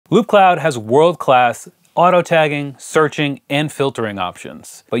Loopcloud has world-class auto-tagging, searching, and filtering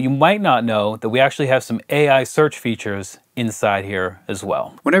options. But you might not know that we actually have some AI search features inside here as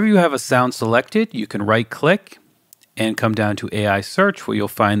well. Whenever you have a sound selected, you can right-click and come down to AI search, where you'll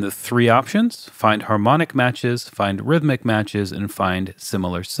find the three options: find harmonic matches, find rhythmic matches, and find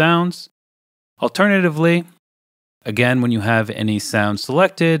similar sounds. Alternatively, again, when you have any sound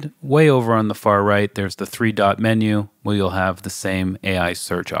selected, way over on the far right, there's the three-dot menu where you'll have the same AI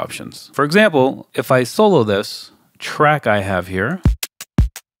search options. For example, if I solo this track I have here,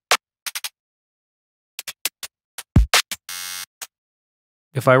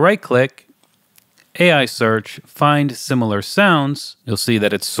 if I right-click, AI search, find similar sounds, you'll see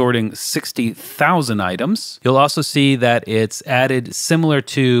that it's sorting 60,000 items. You'll also see that it's added similar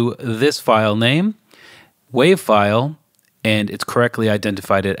to this file name, wave file, and it's correctly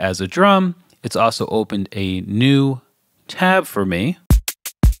identified it as a drum. It's also opened a new tab for me.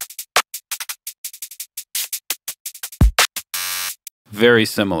 Very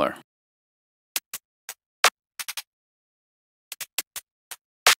similar.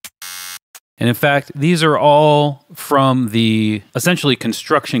 And in fact, these are all from the essentially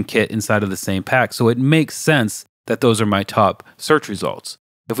construction kit inside of the same pack. So it makes sense that those are my top search results.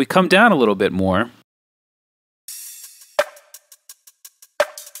 If we come down a little bit more,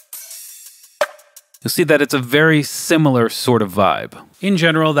 you'll see that it's a very similar sort of vibe. In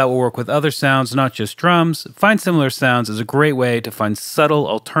general, that will work with other sounds, not just drums. Find similar sounds is a great way to find subtle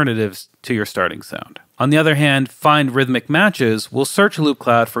alternatives to your starting sound. On the other hand, find rhythmic matches will search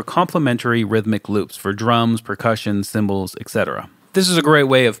Loopcloud for complementary rhythmic loops for drums, percussion, cymbals, etc. This is a great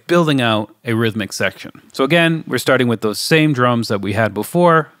way of building out a rhythmic section. So again, we're starting with those same drums that we had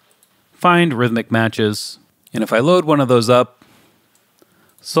before. Find rhythmic matches. And if I load one of those up,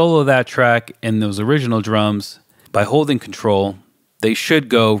 solo that track and those original drums, by holding Control, they should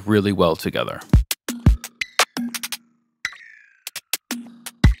go really well together.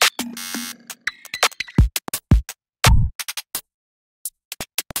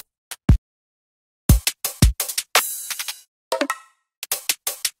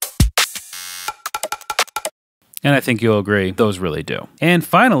 And I think you'll agree, those really do. And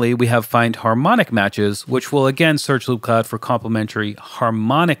finally, we have Find Harmonic Matches, which will again search Loopcloud for complementary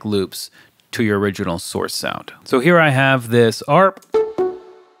harmonic loops to your original source sound. So here I have this ARP.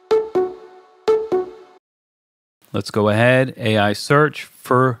 Let's go ahead, AI search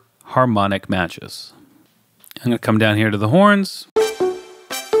for harmonic matches. I'm gonna come down here to the horns.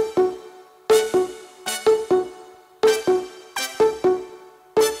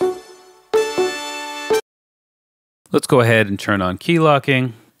 Let's go ahead and turn on key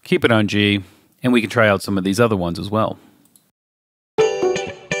locking, keep it on G, and we can try out some of these other ones as well.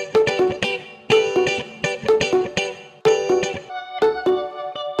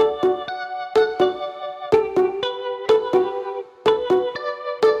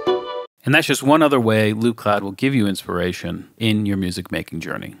 And that's just one other way Loopcloud will give you inspiration in your music making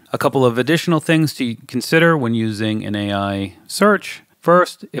journey. A couple of additional things to consider when using an AI search.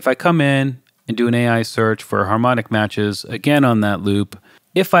 First, if I come in and do an AI search for harmonic matches, again on that loop,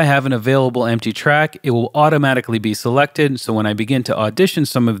 if I have an available empty track, it will automatically be selected. So when I begin to audition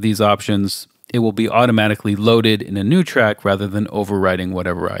some of these options, it will be automatically loaded in a new track rather than overwriting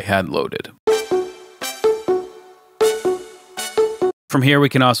whatever I had loaded. From here, we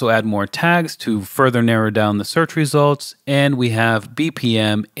can also add more tags to further narrow down the search results, and we have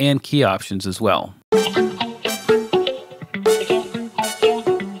BPM and key options as well.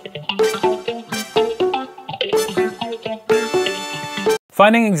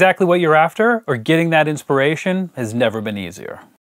 Finding exactly what you're after or getting that inspiration has never been easier.